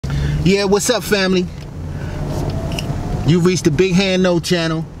Yeah, what's up, family? You've reached the Big Hand No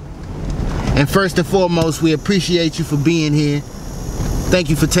channel. And first and foremost, we appreciate you for being here. Thank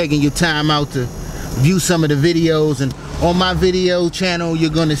you for taking your time out to view some of the videos. And on my video channel,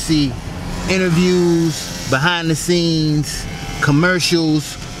 you're gonna see interviews, behind the scenes,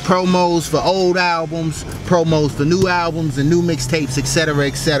 commercials, promos for old albums, promos for new albums and new mixtapes, etc.,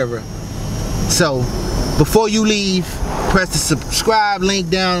 etc. So, before you leave, press the subscribe link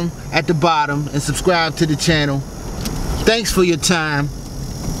down at the bottom and subscribe to the channel. Thanks for your time.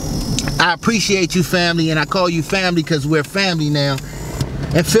 I appreciate you, family, and I call you family because we're family now.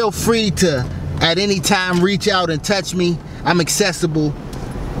 And feel free to, at any time, reach out and touch me. I'm accessible.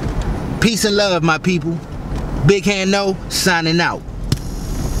 Peace and love, my people. Big Hand No, signing out.